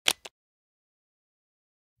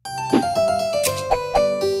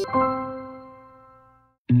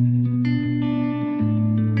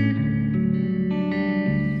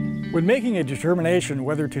When making a determination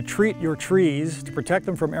whether to treat your trees to protect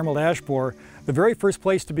them from emerald ash borer, the very first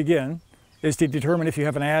place to begin is to determine if you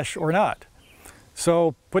have an ash or not.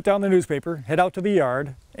 So put down the newspaper, head out to the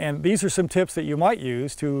yard, and these are some tips that you might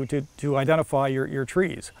use to identify your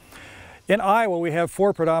trees. In Iowa, we have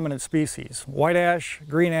 4 predominant species: white ash,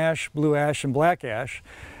 green ash, blue ash, and black ash.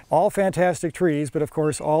 All fantastic trees, but of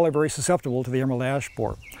course all are very susceptible to the emerald ash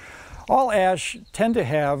borer. All ash tend to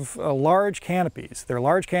have large canopies. They're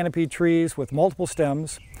large canopy trees with multiple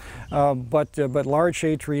stems, but large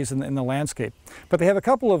shade trees in the landscape. But they have a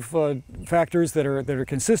couple of factors that are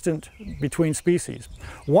consistent between species.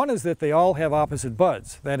 One is that they all have opposite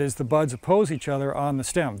buds. That is, the buds oppose each other on the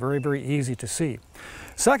stem. Very, very easy to see.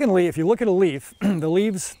 Secondly, if you look at a leaf, the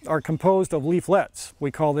leaves are composed of leaflets.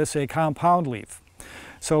 We call this a compound leaf.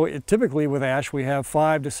 So typically with ash we have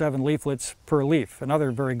 5 to 7 leaflets per leaf,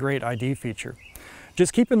 another very great ID feature.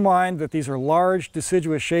 Just keep in mind that these are large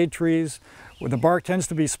deciduous shade trees. The bark tends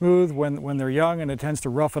to be smooth when they're young, and it tends to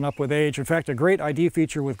roughen up with age. In fact, a great ID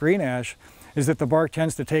feature with green ash is that the bark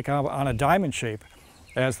tends to take on a diamond shape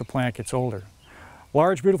as the plant gets older.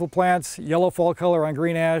 Large, beautiful plants, yellow fall color on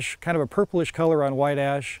green ash, kind of a purplish color on white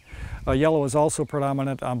ash. Yellow is also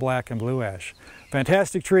predominant on black and blue ash.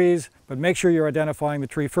 Fantastic trees, but make sure you're identifying the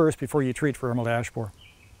tree first before you treat for emerald ash borer.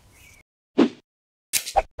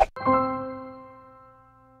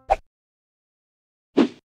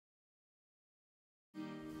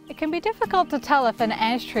 It can be difficult to tell if an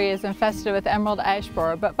ash tree is infested with emerald ash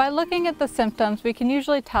borer, but by looking at the symptoms we can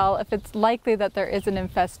usually tell if it's likely that there is an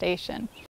infestation.